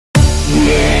Hello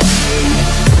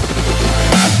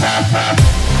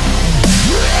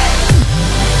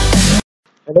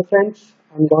friends,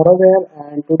 I'm Gaurav here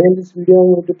and today in this video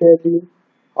I'm going to tell you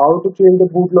how to change the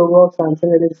boot logo of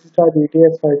Samsung Galaxy Star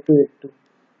gt-s5282.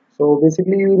 So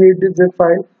basically you need this zip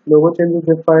file, logo change the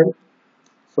zip file.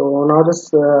 So now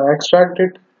just extract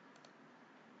it.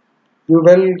 You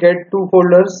will get two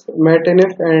folders,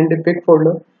 matinif and the pic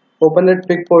folder. Open that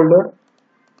pic folder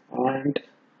and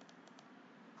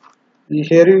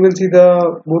here you will see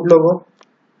the boot logo.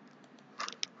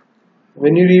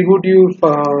 When you reboot you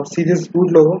see this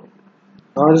boot logo.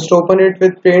 Now just open it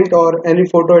with Paint or any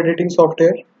photo editing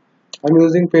software. I'm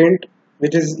using Paint,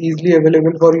 which is easily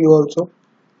available for you also.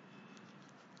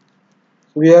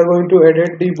 So we are going to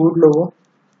edit the boot logo.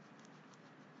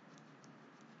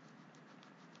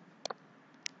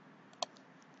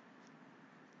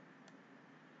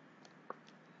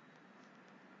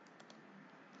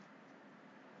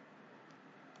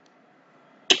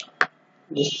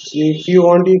 Just if you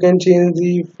want, you can change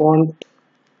the font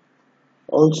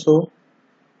also.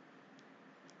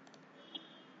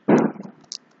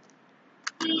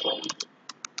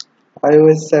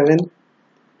 iOS 7,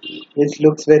 which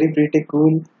looks very pretty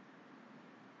cool.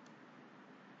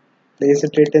 Place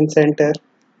it right in center.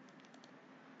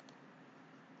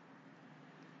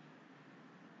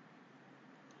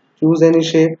 Choose any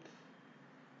shape.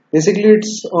 Basically,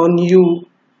 it's on you.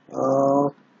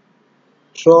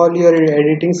 Show all your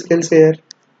editing skills here.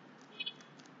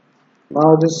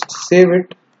 Now just save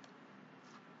it.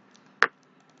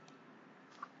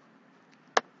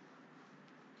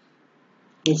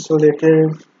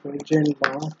 Isolated region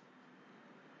now.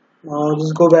 Now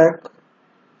just go back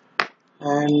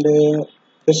and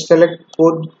just select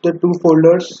both the two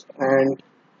folders and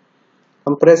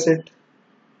compress it.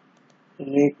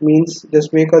 Make means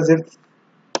just make a zip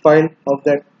file of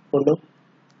that folder.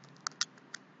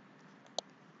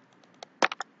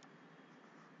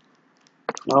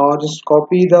 Now just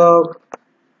copy the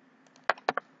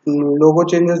logo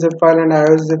changes zip file and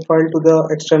iOS zip file to the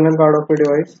external card of your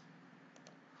device.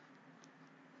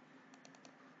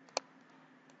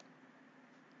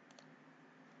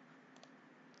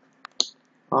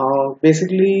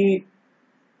 Basically,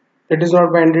 it is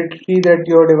not mandatory that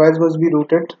your device must be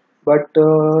rooted, but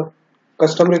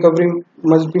custom recovery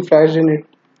must be flashed in it.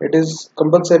 It is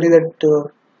compulsory that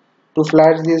to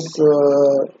flash this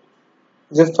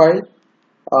zip file,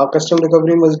 custom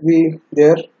recovery must be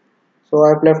there. So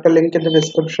I've left a link in the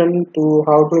description to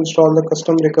how to install the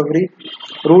custom recovery,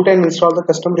 root and install the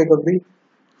custom recovery.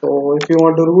 So if you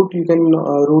want to root, you can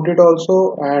root it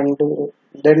also and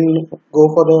then go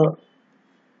for the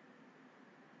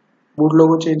boot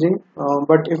logo changing.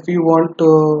 But if you want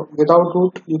without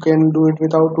root, you can do it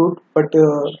without root. But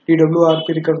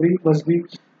TWRP recovery must be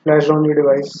flashed on your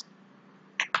device.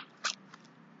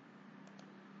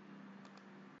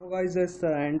 So guys, just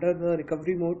enter the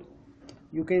recovery mode.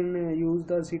 You can use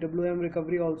the CWM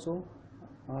recovery also.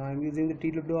 I'm using the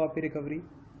TWRP recovery.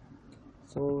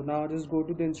 So now just go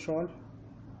to the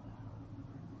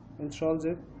install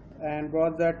zip and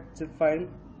browse that zip file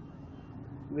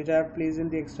which I have placed in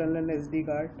the external SD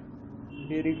card.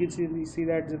 Here you can see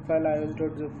that zip file,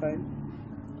 ios.zip file.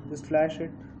 Just flash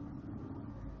it.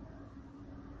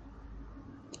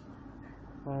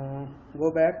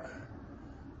 Go back.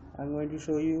 I'm going to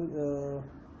show you.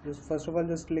 Just first of all,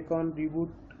 just click on reboot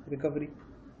recovery.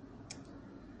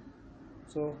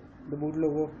 So the boot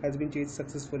logo has been changed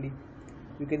successfully.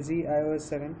 You can see iOS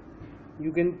 7.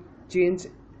 You can change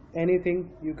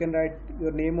anything. You can write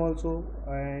your name also,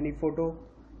 any photo,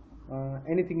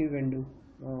 anything you can do.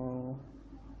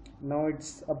 Now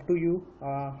it's up to you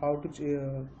how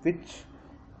to which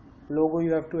logo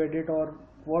you have to edit or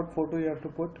what photo you have to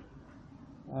put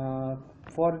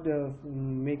for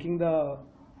making the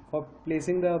for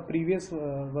placing the previous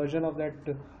version of that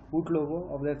boot logo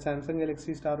of that Samsung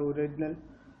Galaxy Star original.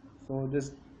 So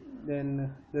just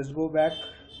go back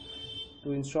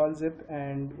to install zip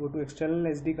and go to external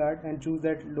SD card and choose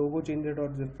that logo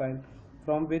changer.zip file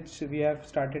from which we have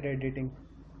started editing.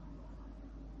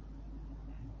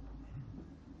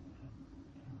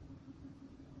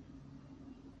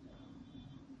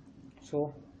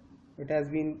 So it has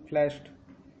been flashed.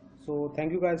 So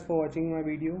thank you guys for watching my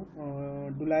video.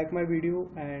 Do like my video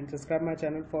and subscribe my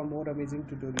channel for more amazing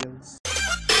tutorials.